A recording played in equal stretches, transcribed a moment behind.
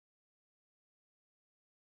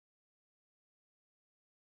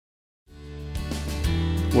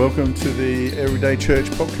Welcome to the Everyday Church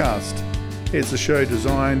podcast. It's a show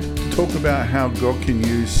designed to talk about how God can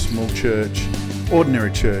use small church,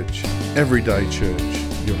 ordinary church, everyday church.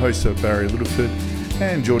 Your hosts are Barry Littleford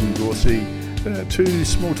and Jordan Dorsey, two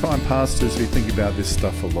small-time pastors who think about this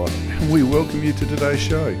stuff a lot. And we welcome you to today's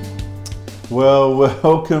show. Well,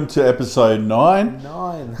 welcome to episode 9.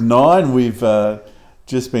 Nine. We've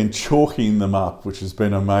just been chalking them up, which has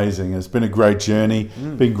been amazing. It's been a great journey.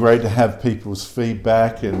 Been great to have people's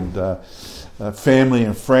feedback and family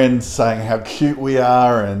and friends saying how cute we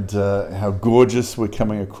are and how gorgeous we're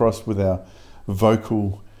coming across with our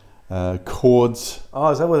vocal chords. Oh,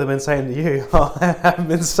 is that what they've been saying to you? I haven't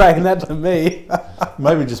been saying that to me.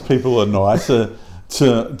 Maybe just people are nicer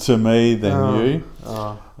to me than you.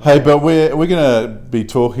 Hey, but we're going to be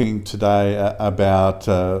talking today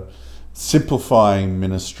about simplifying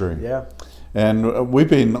ministry. Yeah. And we've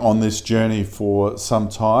been on this journey for some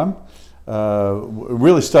time. It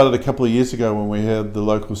really started a couple of years ago when we heard the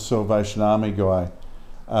local Salvation Army guy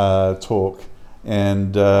talk.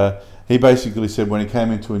 And he basically said when he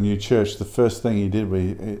came into a new church, the first thing he did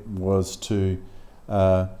was to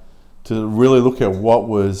really look at what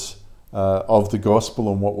was of the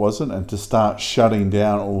gospel and what wasn't, and to start shutting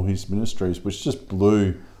down all his ministries, which just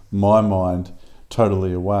blew my mind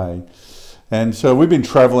totally away. And so we've been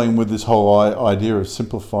travelling with this whole idea of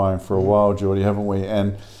simplifying for a while, Geordie, haven't we?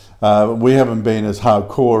 And we haven't been as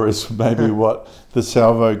hardcore as maybe what the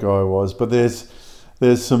Salvo guy was, but there's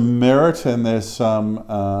some merit and there's some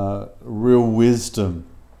real wisdom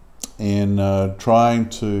in trying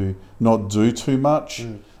to not do too much,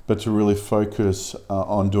 but to really focus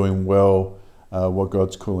on doing well what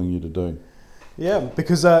God's calling you to do. Yeah,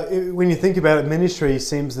 because when you think about it, ministry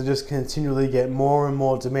seems to just continually get more and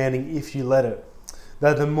more demanding if you let it.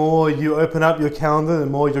 That the more you open up your calendar, the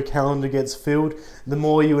more your calendar gets filled, the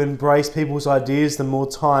more you embrace people's ideas, the more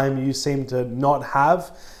time you seem to not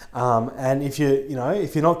have. And if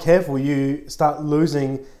you're not careful, you start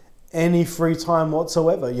losing any free time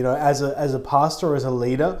whatsoever. As a pastor, as a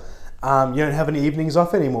leader, you don't have any evenings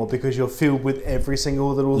off anymore because you're filled with every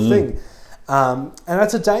single little thing. And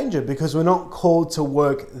that's a danger because we're not called to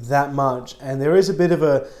work that much. And there is a bit of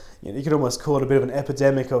you could almost call it a bit of an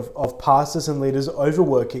epidemic of pastors and leaders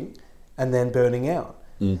overworking and then burning out.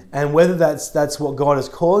 And whether that's what God is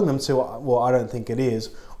calling them to, well, I don't think it is,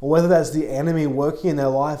 or whether that's the enemy working in their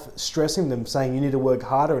life, stressing them, saying you need to work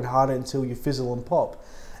harder and harder until you fizzle and pop.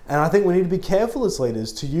 And I think we need to be careful as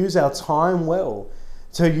leaders to use our time well,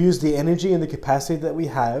 to use the energy and the capacity that we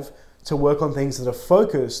have to work on things that are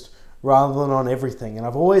focused rather than on everything. And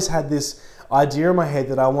I've always had this idea in my head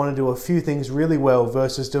that I want to do a few things really well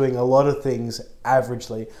versus doing a lot of things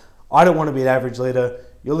averagely. I don't want to be an average leader.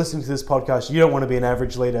 You're listening to this podcast, you don't want to be an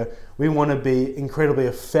average leader. We want to be incredibly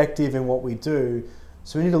effective in what we do.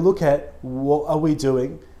 So we need to look at what are we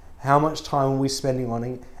doing, how much time are we spending on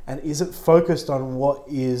it, and is it focused on what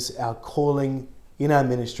is our calling in our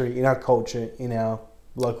ministry, in our culture, in our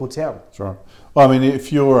local town. That's right. Well, I mean,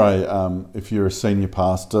 if you're a senior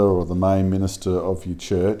pastor or the main minister of your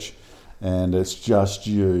church, and it's just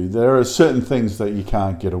you, there are certain things that you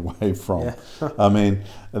can't get away from. Yeah. I mean,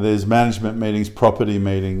 there's management meetings, property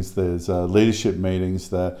meetings, there's leadership meetings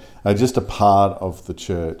that are just a part of the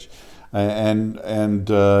church, and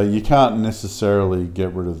you can't necessarily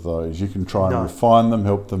get rid of those. You can try and refine them,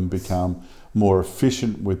 help them become more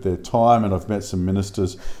efficient with their time. And I've met some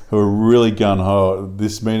ministers who are really gung-ho.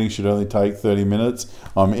 This meeting should only take 30 minutes.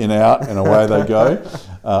 I'm in, out, and away they go.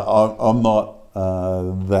 I'm not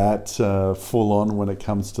that full on when it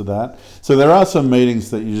comes to that. So there are some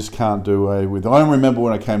meetings that you just can't do away with. I remember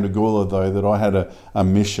when I came to Gawler, though, that I had a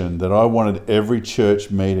mission that I wanted every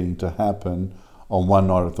church meeting to happen on one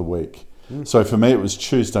night of the week. So for me, it was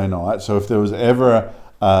Tuesday night. So if there was ever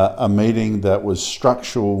a meeting that was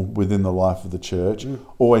structural within the life of the church,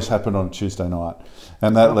 always happened on Tuesday night.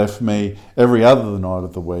 And that left me every other night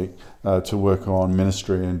of the week to work on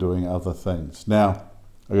ministry and doing other things. Now,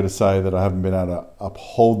 I've got to say that I haven't been able to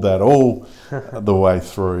uphold that all the way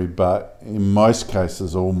through, but in most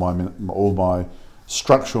cases, all my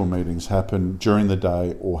structural meetings happen during the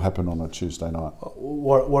day or happen on a Tuesday night.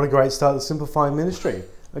 What a great start to simplifying ministry.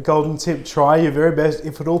 A golden tip, try your very best,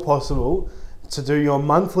 if at all possible, to do your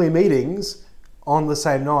monthly meetings on the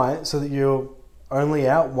same night so that you're only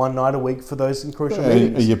out one night a week for those crucial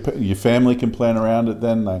meetings. Your family can plan around it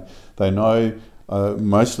then. They know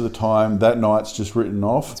most of the time that night's just written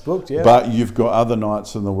off. It's booked, yeah. But you've got other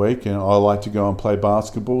nights in the week, and I like to go and play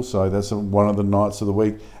basketball, so that's one of the nights of the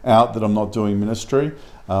week out that I'm not doing ministry.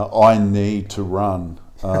 I need to run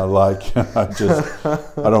I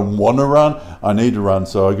don't want to run. I need to run,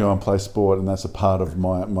 so I go and play sport, and that's a part of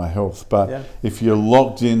my health. But if you're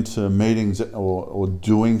locked into meetings or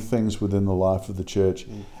doing things within the life of the church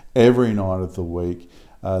every night of the week,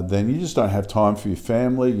 then you just don't have time for your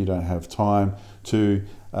family. You don't have time to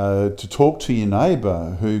talk to your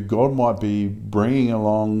neighbour who God might be bringing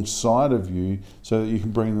alongside of you so that you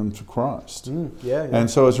can bring them to Christ. And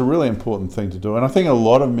so it's a really important thing to do. And I think a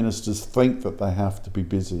lot of ministers think that they have to be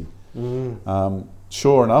busy.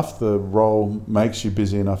 Sure enough, the role makes you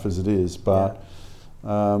busy enough as it is, but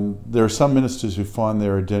there are some ministers who find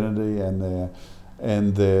their identity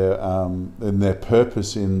and their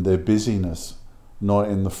purpose in their busyness, not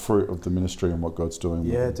in the fruit of the ministry and what God's doing.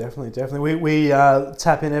 Definitely. We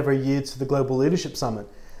tap in every year to the Global Leadership Summit,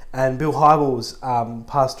 and Bill Hybels,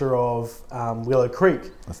 pastor of Willow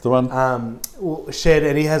Creek, that's the one, shared,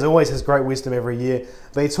 and he always has great wisdom every year,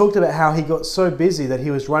 but he talked about how he got so busy that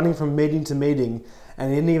he was running from meeting to meeting and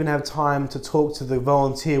he didn't even have time to talk to the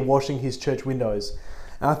volunteer washing his church windows.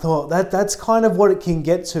 And I thought that's kind of what it can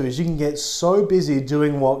get to, is you can get so busy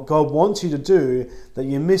doing what God wants you to do that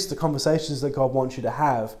you miss the conversations that God wants you to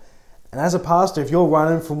have. And as a pastor, if you're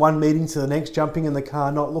running from one meeting to the next, jumping in the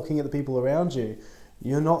car, not looking at the people around you,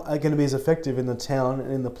 you're not going to be as effective in the town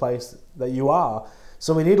and in the place that you are.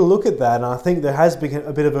 So we need to look at that, and I think there has been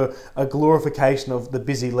a bit of a glorification of the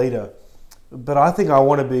busy leader. But I think I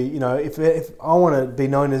want to be, if I want to be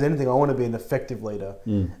known as anything, I want to be an effective leader.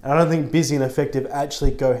 And I don't think busy and effective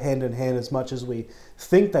actually go hand in hand as much as we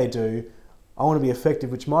think they do. I want to be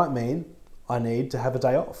effective, which might mean I need to have a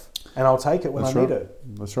day off, and I'll take it when I need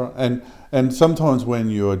it. That's right. And sometimes when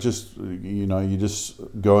you're just, you're just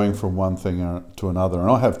going from one thing to another,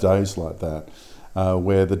 and I have days like that,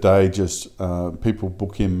 where the day just, people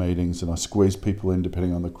book in meetings and I squeeze people in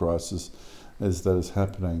depending on the crisis as that is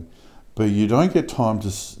happening. But you don't get time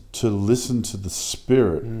to listen to the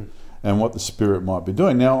Spirit and what the Spirit might be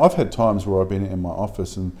doing. Now, I've had times where I've been in my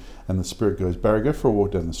office and the Spirit goes, Barry, go for a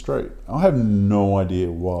walk down the street. I have no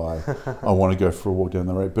idea why I want to go for a walk down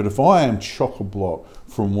the street. But if I am chock-a-block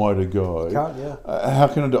from where to go, how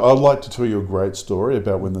can I do? I'd like to tell you a great story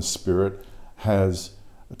about when the Spirit has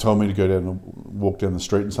told me to go down and walk down the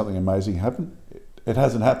street and something amazing happened. It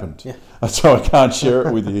hasn't happened. So I can't share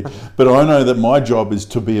it with you. But I know that my job is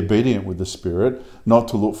to be obedient with the Spirit, not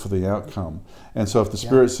to look for the outcome. And so if the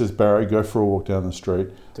Spirit says, Barry, go for a walk down the street,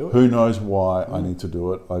 who knows why I need to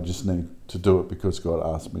do it? I just need to do it because God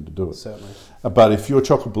asked me to do it. Certainly. But if you're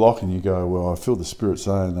chock-a-block and you go, well, I feel the Spirit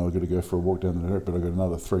saying I've got to go for a walk down the street, but I've got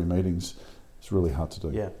another 3 meetings, it's really hard to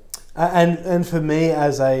do. Yeah. And for me,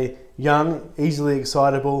 as a young, easily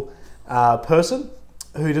excitable person,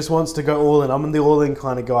 who just wants to go all in. I'm the all-in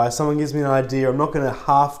kind of guy. Someone gives me an idea, I'm not going to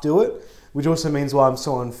half do it, which also means why I'm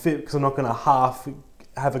so unfit, because I'm not going to half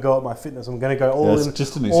have a go at my fitness. I'm going to go all in. It's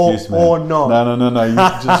just an excuse, man. Or not. No. You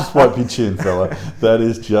just wipe your chin, fella. That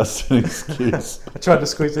is just an excuse. I tried to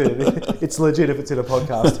squeeze it in. It's legit if it's in a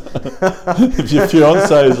podcast. If your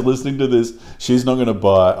fiancée is listening to this, she's not going to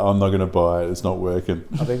buy it. I'm not going to buy it. It's not working.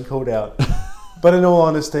 I've been called out. But in all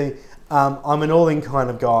honesty, I'm an all-in kind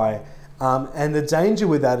of guy. And the danger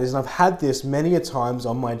with that is, and I've had this many a times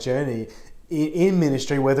on my journey in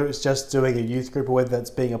ministry, whether it's just doing a youth group or whether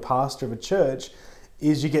that's being a pastor of a church,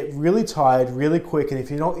 is you get really tired really quick. And if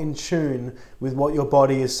you're not in tune with what your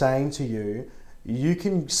body is saying to you, you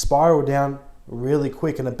can spiral down really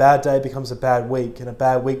quick, and a bad day becomes a bad week, and a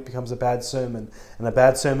bad week becomes a bad sermon, and a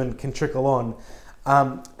bad sermon can trickle on.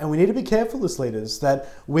 And we need to be careful as leaders that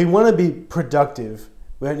we want to be productive.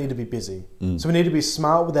 We don't need to be busy. So we need to be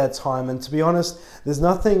smart with our time. And to be honest, there's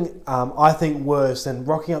nothing I think worse than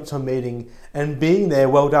rocking up to a meeting and being there,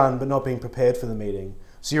 well done, but not being prepared for the meeting.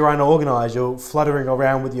 So you're unorganized, you're fluttering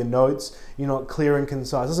around with your notes, you're not clear and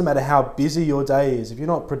concise. It doesn't matter how busy your day is. If you're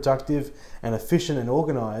not productive and efficient and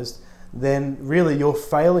organized, then really you're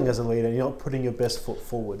failing as a leader. You're not putting your best foot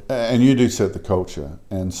forward. And you do set the culture.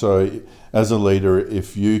 And so as a leader,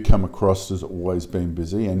 if you come across as always being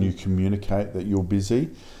busy and you communicate that you're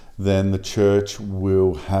busy, then the church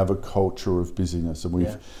will have a culture of busyness. And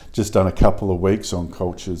we've just done a couple of weeks on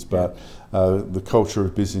cultures, but the culture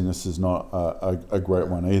of busyness is not a great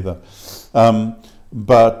one either.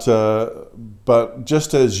 But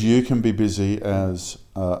just as you can be busy as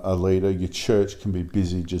a leader, your church can be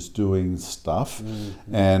busy just doing stuff,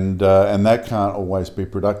 and that can't always be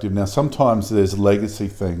productive. Now, sometimes there's legacy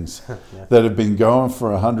things that have been going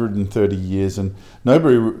for 130 years, and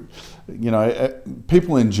nobody,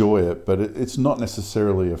 people enjoy it, but it's not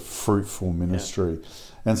necessarily a fruitful ministry.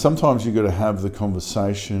 And sometimes you've got to have the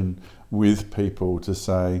conversation with people to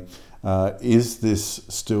say, is this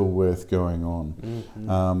still worth going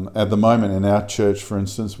on? At the moment in our church, for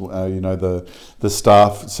instance, the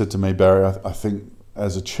staff said to me, Barry, I think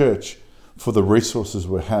as a church, for the resources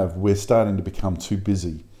we have, we're starting to become too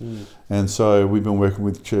busy. And so we've been working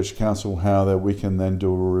with Church Council how that we can then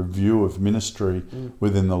do a review of ministry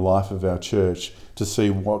within the life of our church to see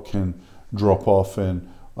what can drop off and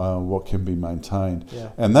what can be maintained. Yeah.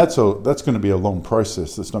 And that's going to be a long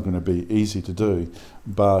process. That's not going to be easy to do.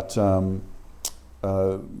 But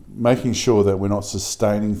making sure that we're not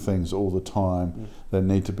sustaining things all the time that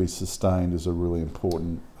need to be sustained is a really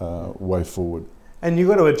important way forward. And you've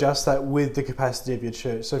got to adjust that with the capacity of your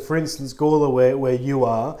church. So for instance, Gawler, where you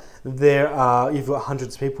are, you've got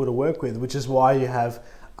hundreds of people to work with, which is why you have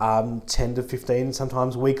 10 to 15,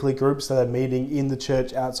 sometimes weekly groups that are meeting in the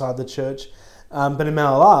church, outside the church. But in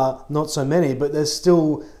Mallala, not so many, but there's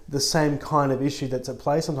still the same kind of issue that's at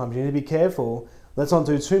play sometimes. You need to be careful. Let's not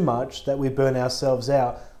do too much that we burn ourselves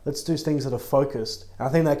out. Let's do things that are focused. I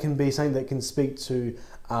think that can be something that can speak to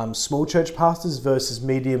small church pastors versus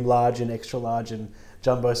medium, large and extra large and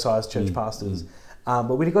jumbo-sized church pastors.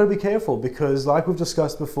 But we've got to be careful because, like we've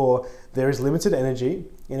discussed before, there is limited energy.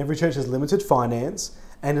 In every church there's limited finance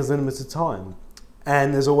and there's limited time.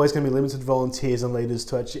 And there's always going to be limited volunteers and leaders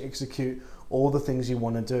to actually execute all the things you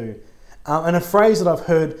want to do. And a phrase that I've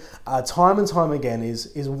heard time and time again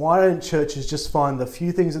is why don't churches just find the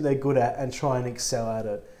few things that they're good at and try and excel at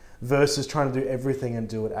it versus trying to do everything and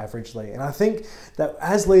do it averagely. And I think that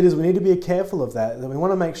as leaders, we need to be careful of that we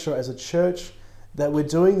want to make sure as a church that we're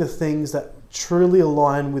doing the things that truly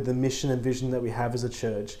align with the mission and vision that we have as a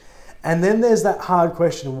church. And then there's that hard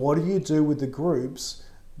question, what do you do with the groups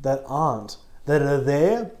that aren't? That are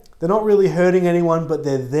there, they're not really hurting anyone, but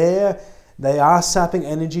they're there. They are sapping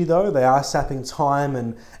energy though. They are sapping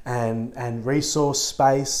time and resource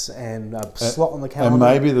space and slot on the calendar. And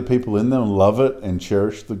maybe the people in them love it and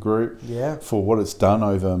cherish the group for what it's done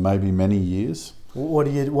over maybe many years. What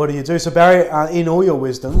do you do? So Barry, in all your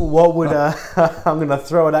wisdom, what would I'm going to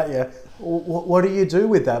throw it at you. What do you do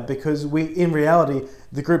with that? Because in reality,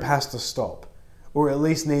 the group has to stop. Or at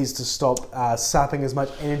least needs to stop sapping as much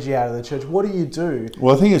energy out of the church. What do you do?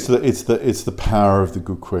 Well, I think it's the power of the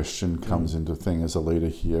good question comes into thing as a leader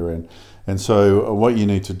here, and so what you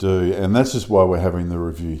need to do, and that's just why we're having the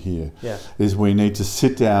review here, is we need to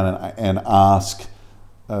sit down and ask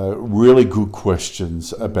really good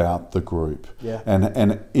questions about the group,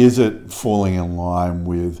 and is it falling in line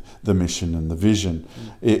with the mission and the vision?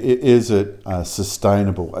 Is it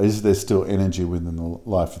sustainable? Is there still energy within the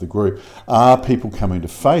life of the group? Are people coming to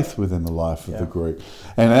faith within the life of the group?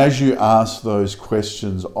 And as you ask those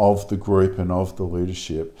questions of the group and of the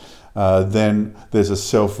leadership, then there's a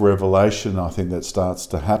self-revelation, I think, that starts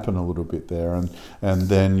to happen a little bit there, and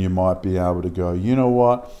then you might be able to go, you know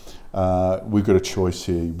what? We've got a choice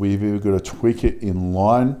here. We've either got to tweak it in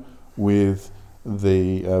line with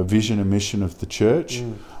the vision and mission of the church,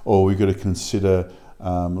 or we've got to consider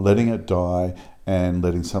letting it die and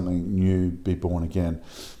letting something new be born again.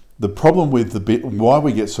 The problem with why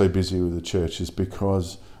we get so busy with the church is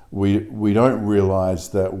because we don't realise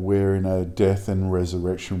that we're in a death and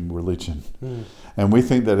resurrection religion. And we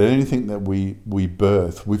think that anything that we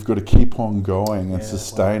birth, we've got to keep on going and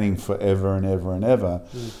sustaining forever and ever and ever.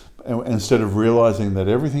 Instead of realising that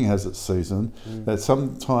everything has its season, that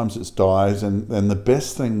sometimes it dies, and the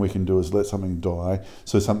best thing we can do is let something die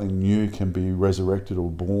so something new can be resurrected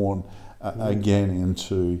or born again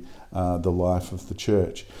into the life of the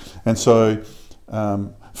church. And so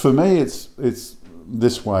for me it's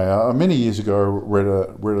this way. Many years ago I read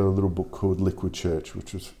a little book called Liquid Church,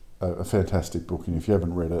 which was a fantastic book, and if you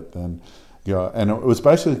haven't read it, then and it was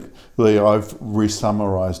basically, I've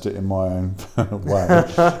re-summarised it in my own way,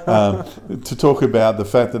 to talk about the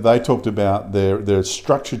fact that they talked about there's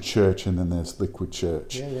structured church and then there's liquid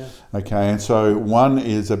church. Okay, and so one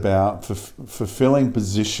is about fulfilling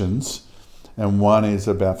positions and one is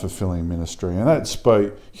about fulfilling ministry. And that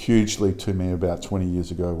spoke hugely to me about 20 years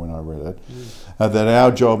ago when I read it, that our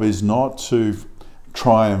job is not to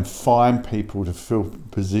try and find people to fill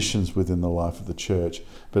positions within the life of the church,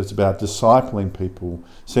 but it's about discipling people,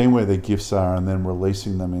 seeing where their gifts are and then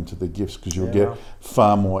releasing them into the gifts, because you'll get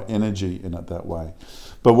far more energy in it that way.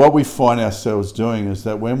 But what we find ourselves doing is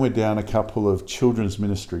that when we're down a couple of children's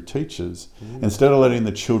ministry teachers, instead of letting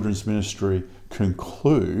the children's ministry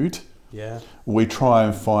conclude, we try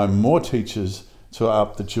and find more teachers to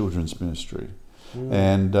up the children's ministry.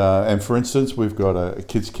 And for instance, we've got a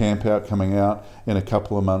kids camp out coming out in a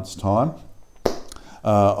couple of months' time.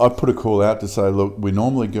 I put a call out to say, look, we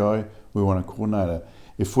normally go, we want a coordinator.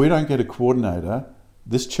 If we don't get a coordinator,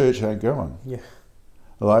 this church ain't going.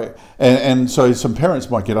 And so some parents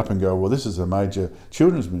might get up and go, well, this is a major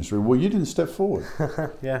children's ministry. Well, you didn't step forward.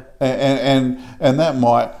 Yeah. And that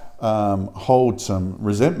might hold some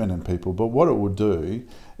resentment in people. But what it will do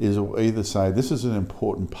is it will either say this is an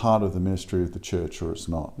important part of the ministry of the church or it's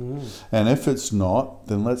not. And if it's not,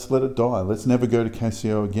 then let's let it die. Let's never go to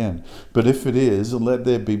KCO again. But if it is, let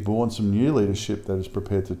there be born some new leadership that is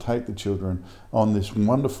prepared to take the children on this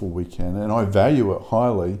wonderful weekend. And I value it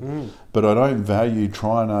highly, but I don't value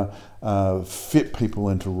trying to fit people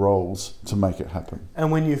into roles to make it happen.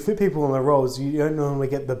 And when you fit people in the roles, you don't normally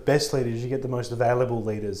get the best leaders, you get the most available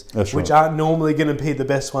leaders, That's which right. aren't normally going to be the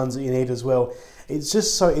best ones that you need as well. It's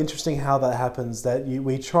just so interesting how that happens, that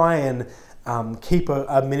we try and keep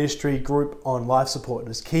a ministry group on life support and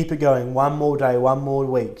just keep it going one more day, one more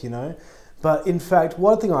week, But in fact,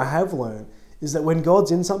 one thing I have learned is that when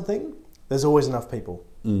God's in something, there's always enough people.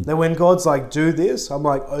 That when God's like, do this, I'm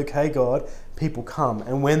like, okay, God, people come.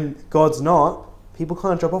 And when God's not, people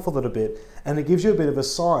kind of drop off a little bit. And it gives you a bit of a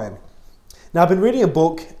sign. Now, I've been reading a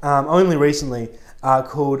book only recently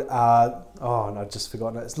called, I've just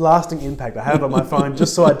forgotten it. It's Lasting Impact. I had it on my phone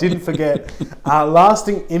just so I didn't forget.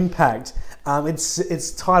 Lasting Impact.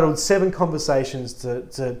 It's titled 7 Conversations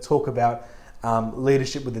to Talk About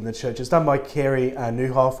Leadership Within the Church. It's done by Carey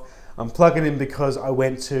Nieuwhof. I'm plugging in because I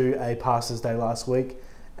went to a pastor's day last week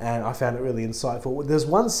and I found it really insightful. There's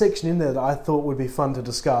one section in there that I thought would be fun to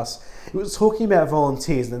discuss. It was talking about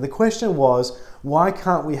volunteers, and the question was, why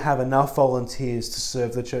can't we have enough volunteers to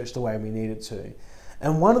serve the church the way we need it to?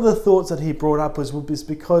 And one of the thoughts that he brought up was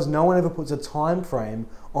because no one ever puts a time frame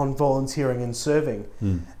on volunteering and serving.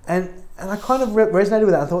 And I kind of resonated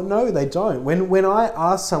with that. I thought, no, they don't. When I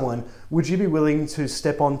asked someone, would you be willing to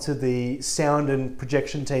step onto the sound and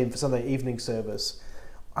projection team for Sunday evening service?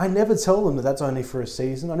 I never tell them that that's only for a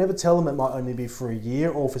season. I never tell them it might only be for a year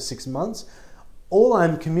or for 6 months. All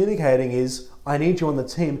I'm communicating is, I need you on the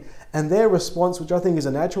team. And their response, which I think is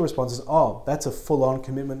a natural response, is, oh, that's a full-on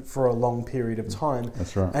commitment for a long period of time.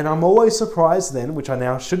 That's right. And I'm always surprised then, which I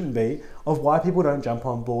now shouldn't be, of why people don't jump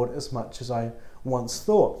on board as much as I once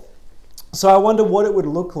thought. So I wonder what it would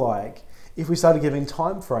look like if we started giving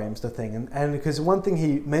time frames to things. And because one thing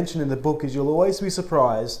he mentioned in the book is you'll always be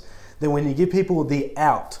surprised that when you give people the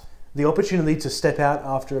opportunity to step out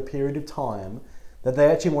after a period of time, that they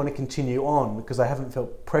actually want to continue on because they haven't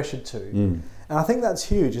felt pressured to. And I think that's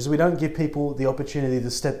huge, is we don't give people the opportunity to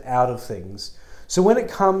step out of things. So when it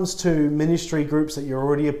comes to ministry groups that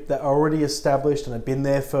are already established and have been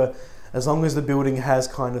there for as long as the building has,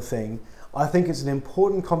 kind of thing, I think it's an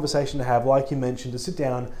important conversation to have, like you mentioned, to sit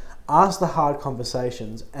down, ask the hard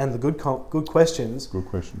conversations and the good questions. Good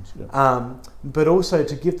questions, yeah. But also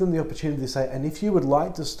to give them the opportunity to say, and if you would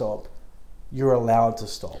like to stop, you're allowed to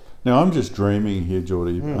stop. Now, I'm just dreaming here,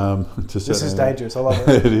 Geordie. This is dangerous. I love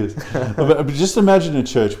it. It is. But just imagine a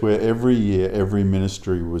church where every year, every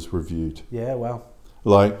ministry was reviewed. Yeah, wow.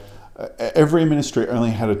 Like, every ministry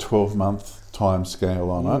only had a 12-month time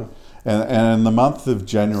scale on it. And in the month of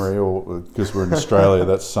January, or because we're in Australia,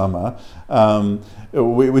 that's summer,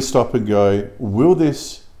 we stop and go, will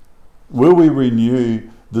we renew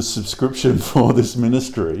the subscription for this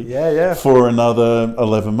ministry for another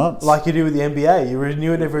 11 months? Like you do with the NBA. You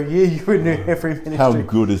renew it every year, you renew every ministry. How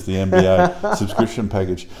good is the NBA subscription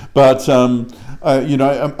package? But,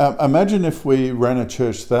 imagine if we ran a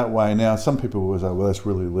church that way. Now, some people will say, well, that's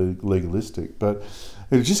really legalistic. But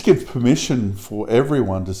it just gives permission for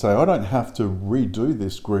everyone to say, I don't have to redo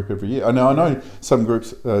this group every year. I know some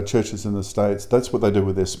groups, churches in the States, that's what they do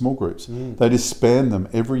with their small groups. They disband them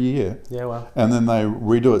every year. Yeah, wow. And then they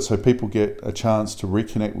redo it so people get a chance to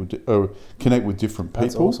reconnect connect with different people.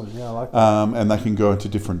 That's awesome. Yeah, I like that. And they can go into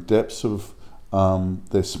different depths of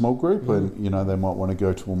their small group. And, they might want to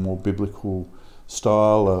go to a more biblical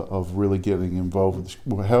style of really getting involved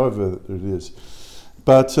with however it is.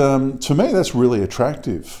 But to me, that's really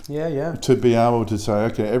attractive. Yeah. To be able to say,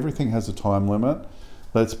 okay, everything has a time limit.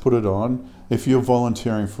 Let's put it on. If you're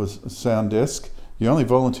volunteering for Sound Desk, you only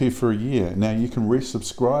volunteer for a year. Now you can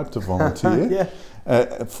resubscribe to volunteer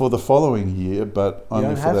for the following year, but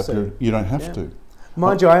only for that period. You don't have to.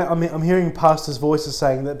 Mind you, I'm hearing pastors' voices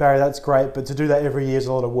saying that, Barry, that's great, but to do that every year is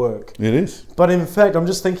a lot of work. It is. But in fact, I'm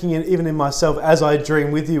just thinking, even in myself, as I dream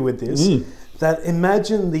with you with this, that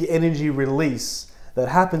imagine the energy release that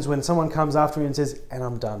happens when someone comes after you and says, and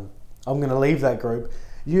I'm done. I'm going to leave that group.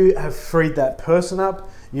 You have freed that person up.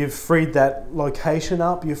 You've freed that location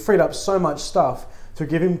up. You've freed up so much stuff through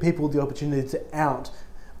giving people the opportunity to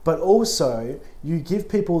but also you give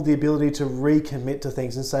people the ability to recommit to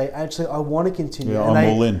things and say, actually, I want to continue. Yeah, and I'm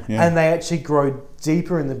all in. Yeah. And they actually grow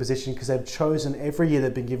deeper in the position because they've chosen every year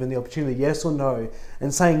they've been given the opportunity, yes or no.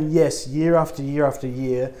 And saying yes year after year after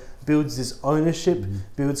year builds this ownership,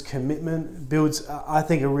 builds commitment, builds, I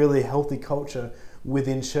think, a really healthy culture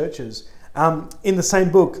within churches. In the same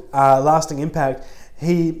book, Lasting Impact,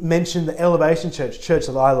 he mentioned the Elevation Church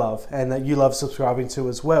that I love and that you love subscribing to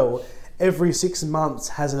as well. Every 6 months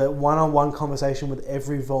has a one-on-one conversation with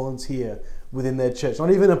every volunteer within their church.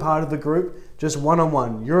 Not even a part of the group, just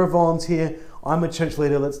one-on-one. You're a volunteer, I'm a church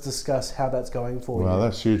leader, let's discuss how that's going for you. Wow,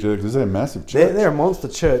 that's huge, because they're a massive church. They're a monster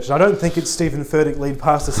church. I don't think it's Stephen Furtick, lead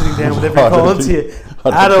pastor, sitting down with every volunteer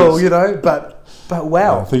at all, but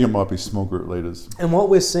wow. I think it might be small group leaders. And what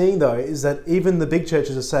we're seeing, though, is that even the big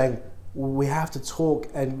churches are saying, we have to talk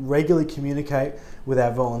and regularly communicate with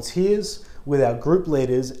our volunteers, with our group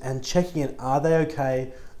leaders, and checking in, are they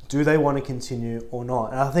okay? Do they want to continue or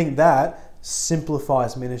not? And I think that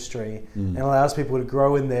simplifies ministry and allows people to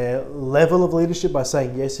grow in their level of leadership by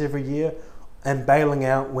saying yes every year and bailing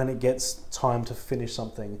out when it gets time to finish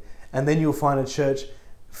something. And then you'll find a church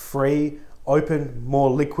free, open, more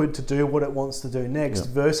liquid to do what it wants to do next,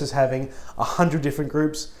 versus having 100 different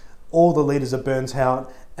groups, all the leaders are burnt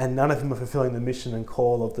out, and none of them are fulfilling the mission and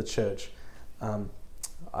call of the church.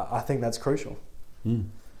 I think that's crucial.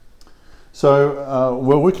 So,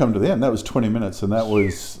 we come to the end. That was 20 minutes, and that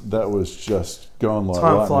was just going like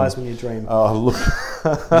Time lightning. flies when you dream. Look,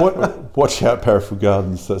 watch out, Parafield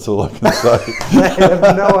Gardens. That's all I can say. I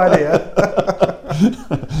have no idea.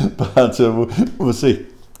 But we'll see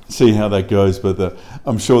how that goes. But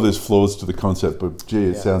I'm sure there's flaws to the concept. But gee,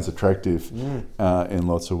 it sounds attractive in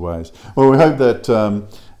lots of ways. Well, we hope that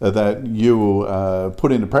you will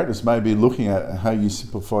put into practice, maybe looking at how you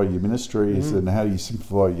simplify your ministries and how you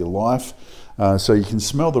simplify your life, so you can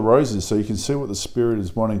smell the roses, so you can see what the Spirit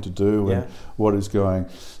is wanting to do and what is going.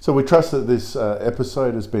 So we trust that this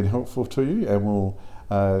episode has been helpful to you, and we'll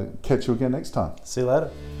catch you again next time. See you later.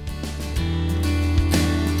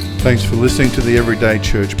 Thanks for listening to the Everyday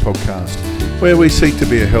Church podcast, where we seek to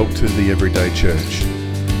be a help to the everyday church.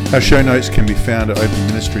 Our show notes can be found at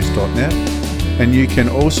openministries.net, and you can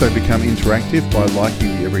also become interactive by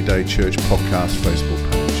liking the Everyday Church podcast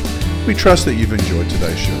Facebook page. We trust that you've enjoyed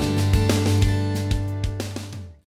today's show.